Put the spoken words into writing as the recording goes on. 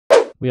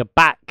We are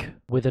back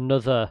with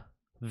another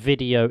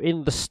video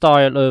in the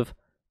style of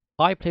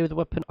I play with a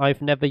weapon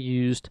I've never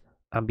used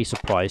and be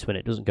surprised when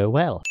it doesn't go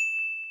well.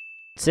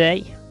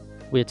 Today,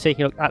 we're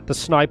taking a look at the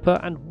sniper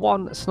and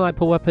one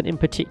sniper weapon in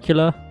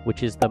particular,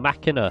 which is the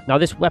Machina. Now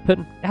this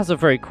weapon has a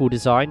very cool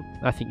design,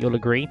 I think you'll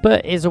agree,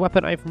 but it is a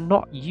weapon I've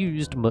not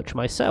used much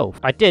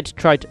myself. I did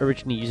try to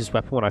originally use this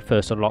weapon when I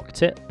first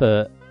unlocked it,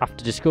 but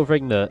after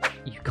discovering that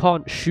you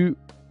can't shoot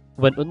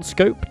when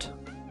unscoped,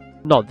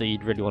 not that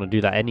you'd really want to do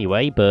that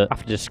anyway, but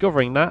after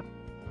discovering that,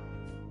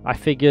 I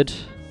figured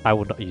I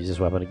would not use this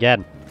weapon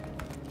again.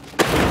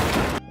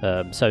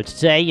 So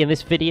today, in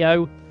this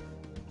video,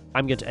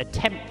 I'm going to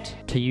attempt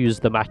to use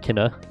the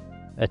Machina.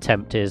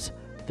 Attempt is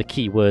the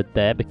key word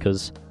there,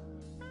 because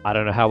I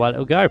don't know how well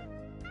it'll go.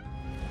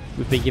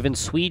 We've been given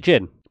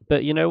Sweden,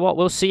 but you know what?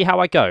 We'll see how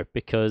I go,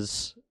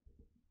 because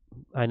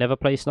I never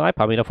play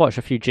sniper. I mean, I've watched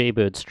a few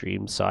Jaybird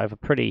streams, so I have a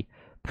pretty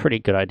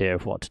good idea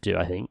of what to do,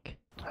 I think.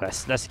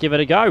 Let's give it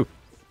a go.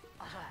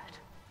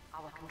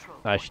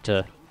 I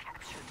should,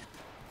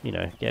 you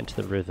know, get into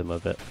the rhythm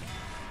of it.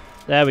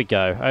 There we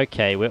go.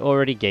 Okay, we're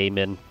already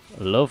gaming.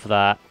 Love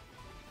that.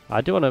 I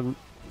do want to...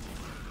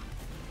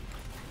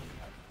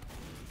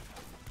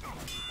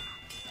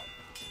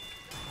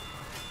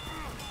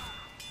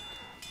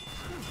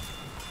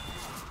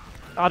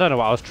 I don't know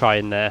what I was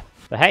trying there.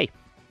 But hey,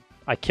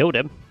 I killed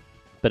him.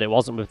 But it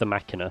wasn't with the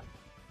Machina.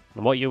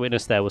 And what you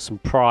witnessed there was some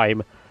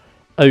prime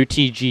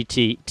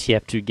OTGT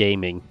TF2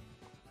 gaming.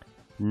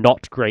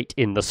 Not great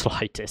in the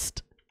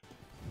slightest.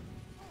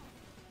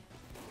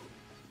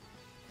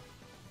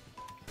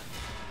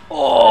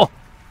 Oh!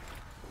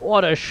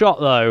 What a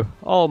shot, though.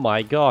 Oh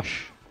my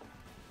gosh.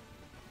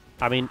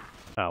 I mean,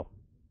 oh.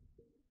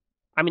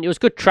 I mean, it was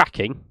good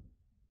tracking.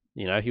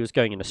 You know, he was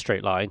going in a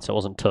straight line, so it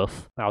wasn't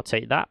tough. I'll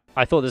take that.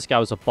 I thought this guy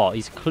was a bot.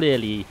 He's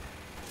clearly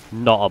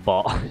not a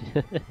bot.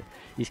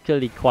 He's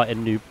clearly quite a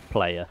new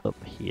player.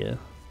 Up here.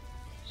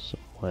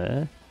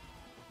 Somewhere.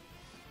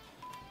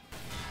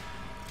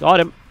 Got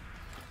him.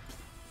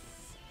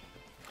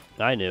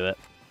 I knew it.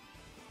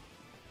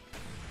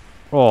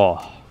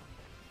 Oh.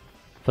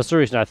 For some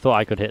reason, I thought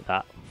I could hit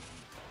that.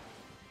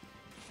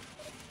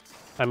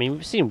 I mean,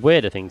 we've seen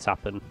weirder things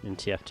happen in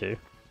TF2.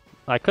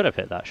 I could have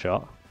hit that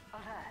shot.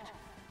 Alert.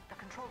 The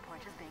control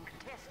point is being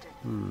contested.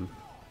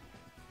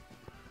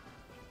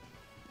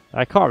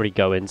 I can't really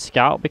go in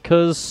scout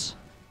because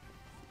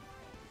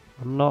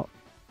I'm not...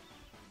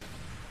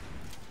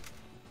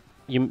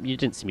 You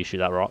didn't see me shoot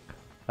that rock.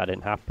 That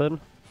didn't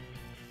happen.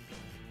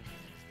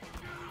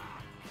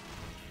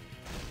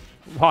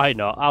 Why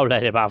not? I'll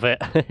let him have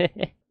it.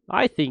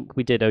 I think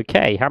we did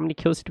okay. How many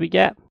kills did we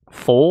get?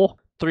 4.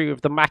 3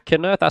 with the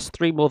Machina. That's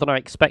 3 more than I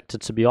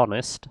expected, to be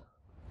honest.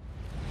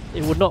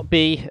 It would not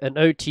be an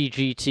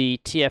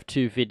OTGT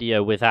TF2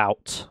 video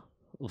without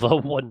the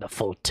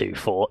wonderful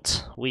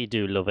 2-fort. We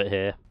do love it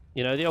here.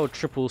 You know, the old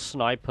triple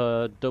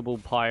sniper, double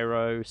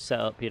pyro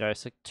setup, you know,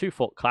 it's a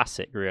 2-fort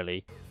classic,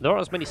 really. There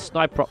aren't as many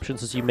sniper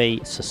options as you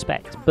may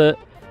suspect, but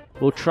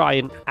we'll try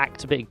and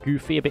act a bit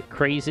goofy, a bit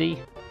crazy.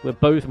 We're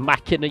both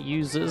Machina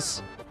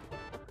users.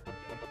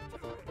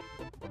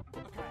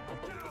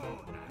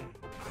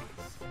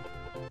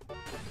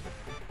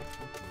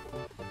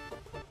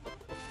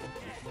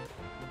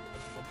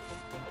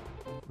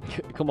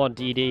 Come on,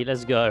 DD,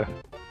 let's go.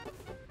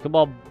 Come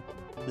on,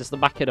 this is the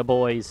Machina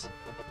boys.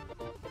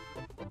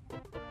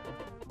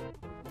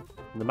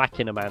 The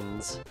Machina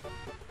Mans.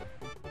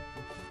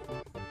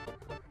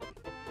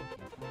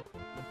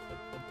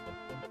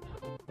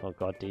 Oh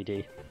god,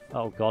 DD.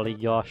 Oh golly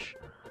gosh.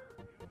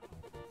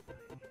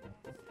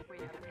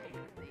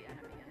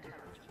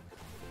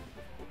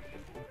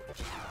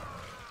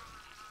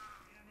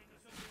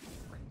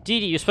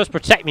 DD, you're supposed to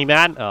protect me,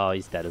 man. Oh,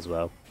 he's dead as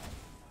well.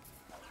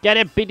 Get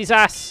him, beat his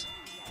ass.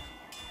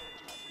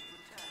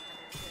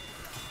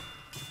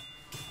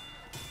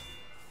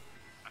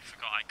 I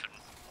forgot I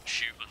couldn't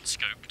shoot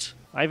unscoped.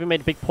 I even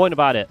made a big point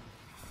about it.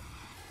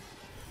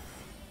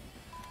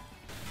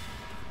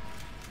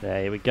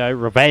 There we go,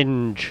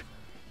 revenge.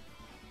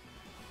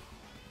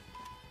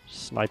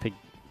 Sniper.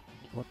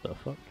 What the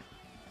fuck?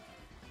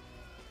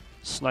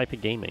 Sniper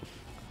gaming.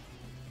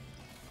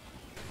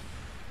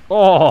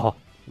 Oh,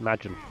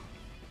 imagine.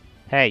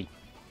 Hey,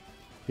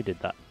 who did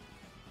that?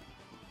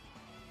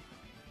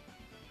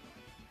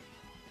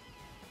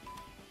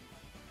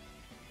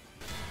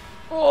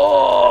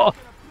 Oh!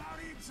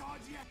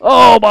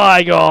 Oh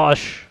my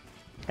gosh!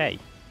 Hey,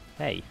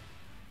 hey,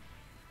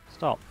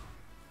 stop.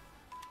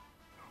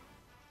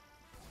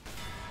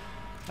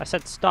 I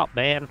said stop,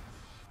 man.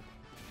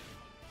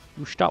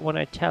 You stop when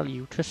I tell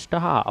you to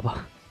stop.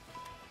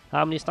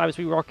 How many snipers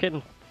we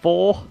rocking?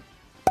 4?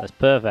 That's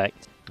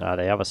perfect. Ah,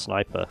 they have a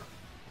sniper.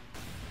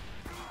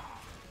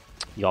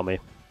 Yummy.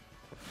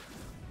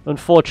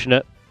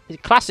 Unfortunate. He's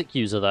a classic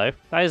user though.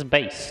 That is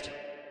based.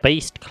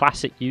 Based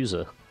classic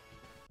user.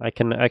 I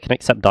can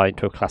accept dying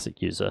to a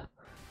classic user.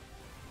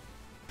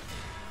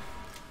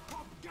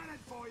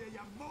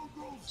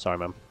 Sorry,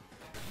 man.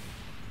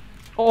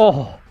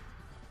 Oh!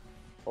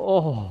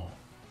 Oh!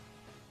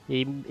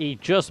 He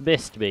just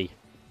missed me.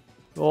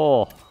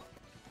 Oh.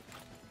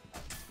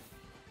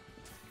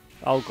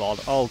 Oh god,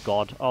 oh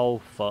god, oh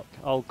fuck,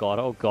 oh god,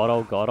 oh god,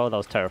 oh god, oh that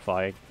was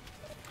terrifying.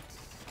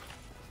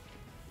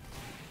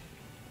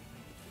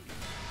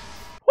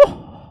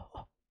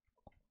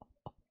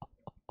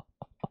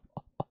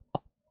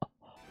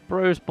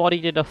 Bro's body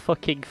did a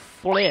fucking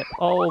flip.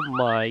 Oh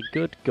my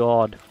good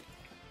god.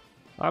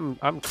 I'm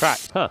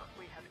cracked, huh?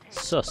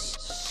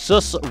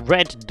 Sus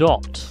red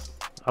dot.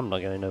 I'm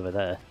not going over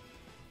there.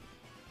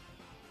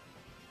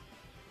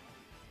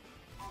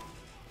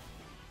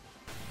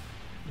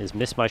 Is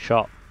miss my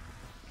shot.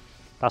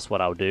 That's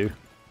what I'll do.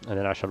 And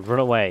then I shall run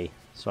away,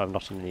 so I'm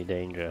not in any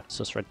danger.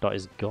 Sus red dot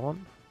is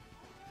gone.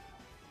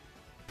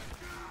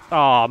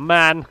 Oh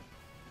man!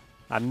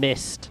 I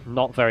missed.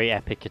 Not very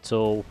epic at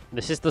all.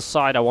 This is the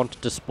side I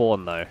wanted to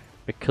spawn though,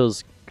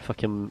 because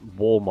fucking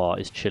Walmart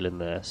is chilling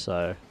there,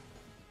 so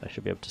I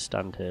should be able to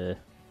stand here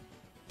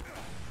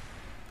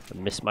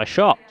and miss my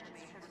shot.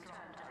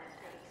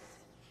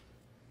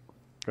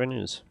 Great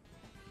news.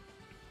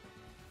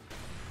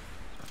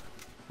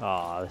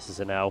 Ah, this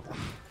is an L.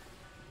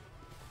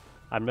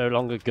 I'm no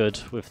longer good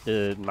with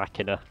the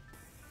Machina.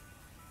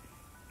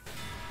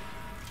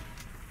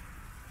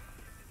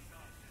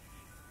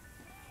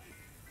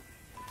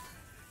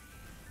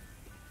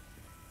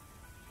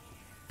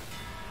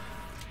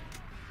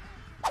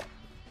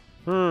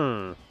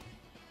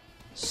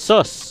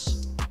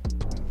 Sus!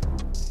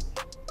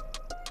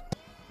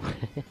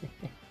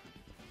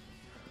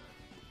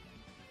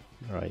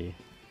 Where are you?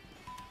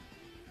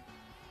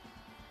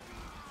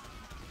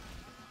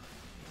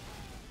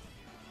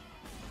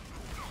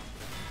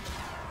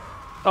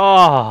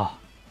 Oh!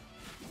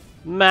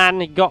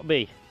 Man, he got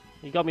me.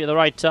 He got me at the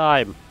right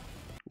time.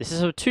 This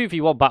is a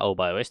 2v1 battle,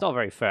 by the way. It's not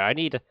very fair. I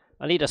need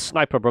a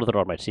sniper brother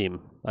on my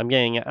team. I'm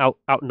getting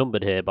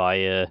outnumbered here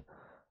by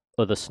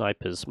other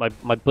snipers. My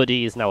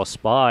buddy is now a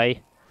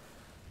spy.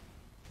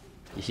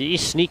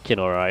 He's sneaking,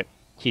 alright.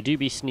 He do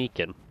be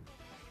sneaking.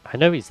 I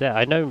know he's there.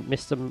 I know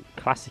Mr.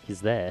 Classic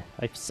is there.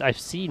 I've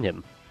seen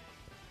him.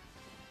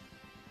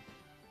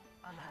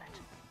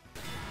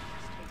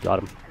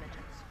 Got him.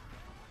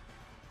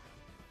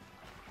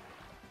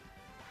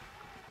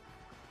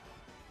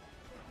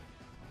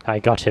 I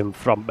got him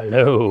from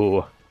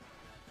below.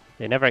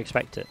 They never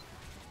expect it.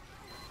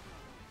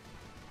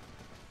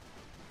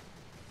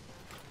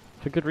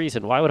 For good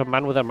reason. Why would a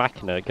man with a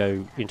Machina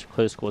go into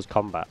close quarters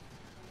combat?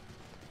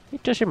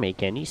 It doesn't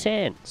make any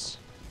sense.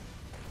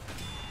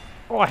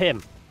 Oh,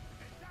 him.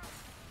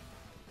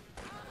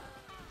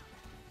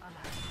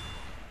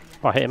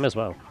 Oh, I hit him as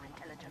well.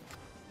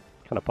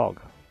 Kind of pog.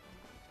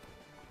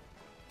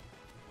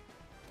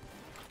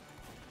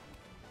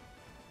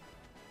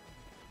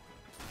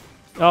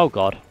 Oh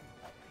god.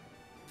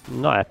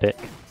 Not epic.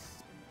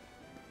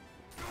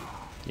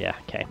 Yeah,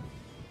 okay.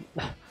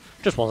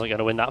 Just wasn't going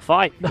to win that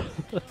fight.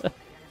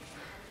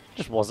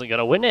 Just wasn't going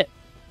to win it.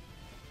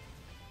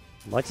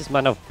 Why does this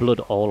man have blood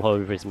all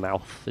over his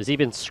mouth? Has he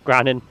been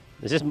scranning?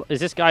 Is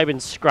this guy been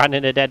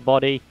scranning a dead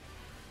body?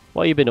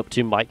 What have you been up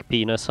to, Mike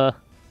Penis, huh?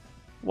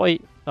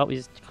 Wait. Oh,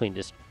 he's cleaned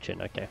his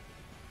chin, okay.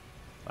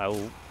 I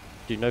will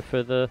do no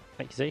further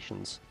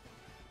accusations.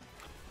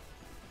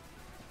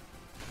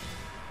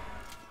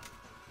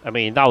 I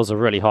mean, that was a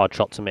really hard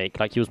shot to make.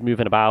 Like, he was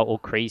moving about all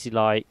crazy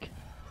like.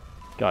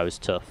 Guy was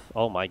tough.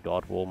 Oh my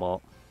god,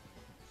 Walmart.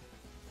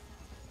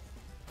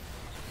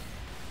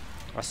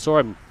 I saw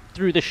him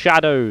through the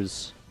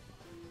shadows.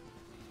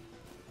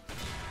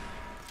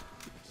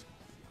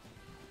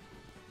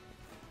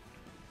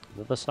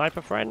 Another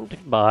sniper friend?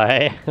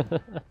 Bye.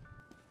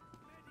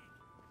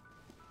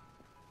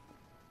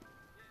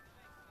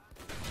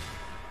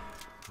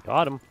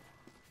 Got him.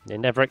 They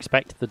never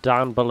expect the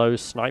down below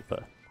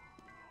sniper.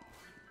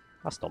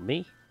 That's not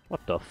me.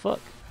 What the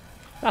fuck?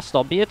 That's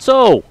not me at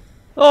all!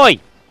 Oi!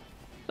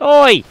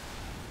 Oi!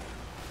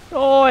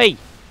 Oi!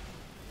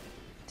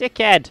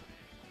 Dickhead!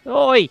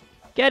 Oi!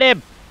 Get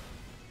him!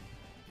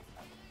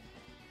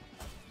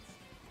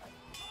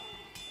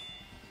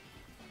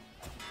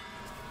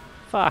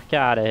 Fuck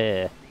out of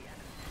here.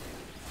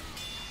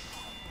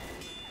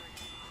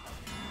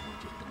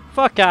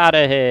 Fuck out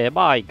of here,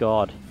 my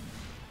god.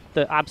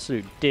 The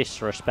absolute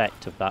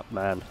disrespect of that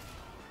man.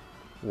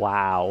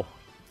 Wow.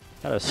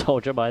 Hello,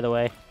 soldier, by the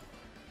way.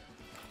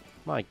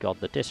 My god,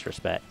 the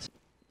disrespect.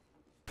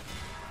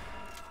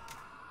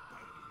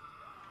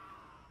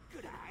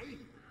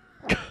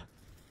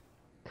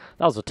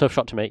 That was a tough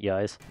shot to make,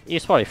 guys.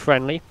 He's probably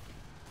friendly,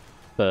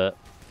 but,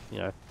 you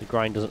know, the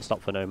grind doesn't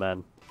stop for no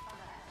man.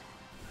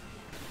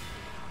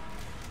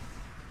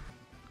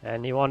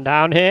 Anyone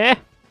down here?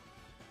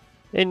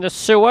 In the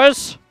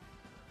sewers?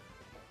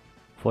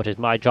 For it is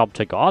my job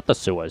to guard the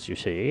sewers, you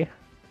see.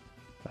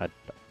 I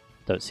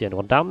don't see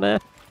anyone down there.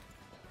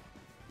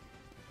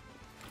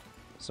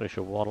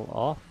 Social waddle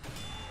off.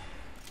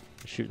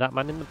 Shoot that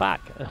man in the back.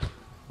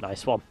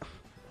 Nice one.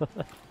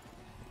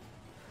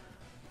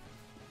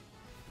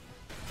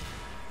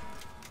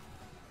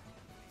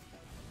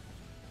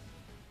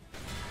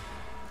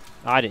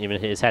 I didn't even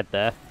hit his head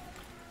there.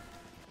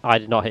 I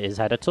did not hit his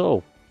head at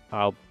all.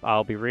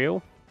 I'll be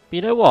real. But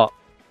you know what?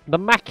 The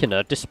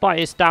Machina, despite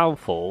its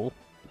downfall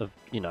of,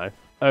 you know,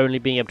 only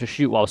being able to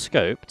shoot while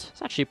scoped,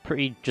 it's actually a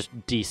pretty just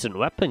decent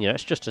weapon. You know,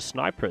 it's just a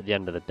sniper at the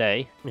end of the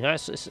day. You know,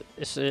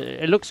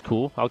 it looks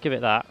cool. I'll give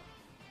it that.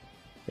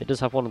 It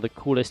does have one of the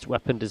coolest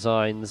weapon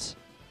designs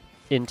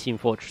in Team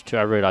Fortress 2.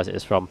 I realise it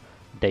is from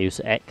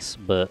Deus Ex,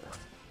 but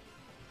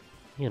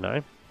you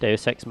know,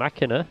 Deus Ex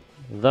Machina,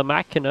 the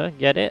Machina,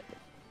 get it?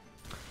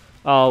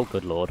 Oh,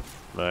 good lord!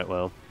 Right,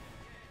 well.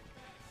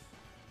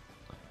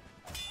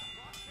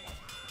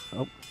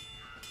 Oh.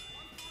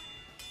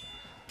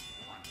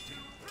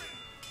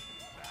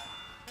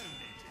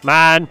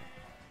 Man!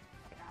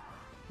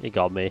 You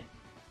got me.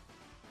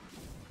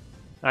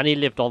 And he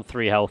lived on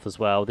 3 health as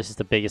well. This is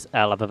the biggest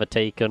L I've ever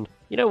taken.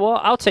 You know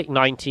what? I'll take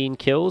 19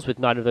 kills with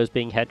 9 of those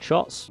being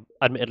headshots.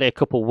 Admittedly, a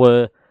couple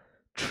were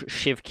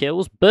shiv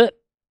kills, but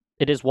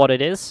it is what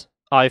it is.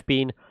 I've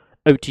been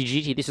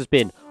OTGT. This has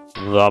been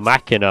the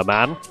Machina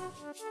Man.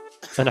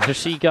 And I shall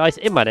see you guys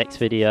in my next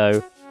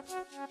video.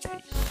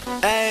 Peace.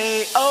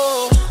 Hey,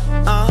 oh,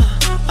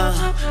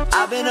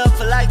 I've been up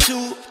for like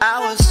 2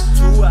 hours.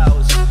 2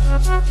 hours.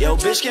 Yo,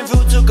 bitch came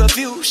through, took a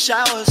few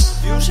showers.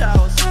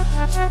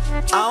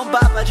 I don't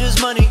bop, I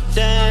just money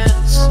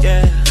dance,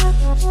 yeah.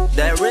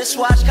 That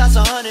wristwatch costs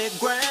 100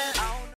 grand.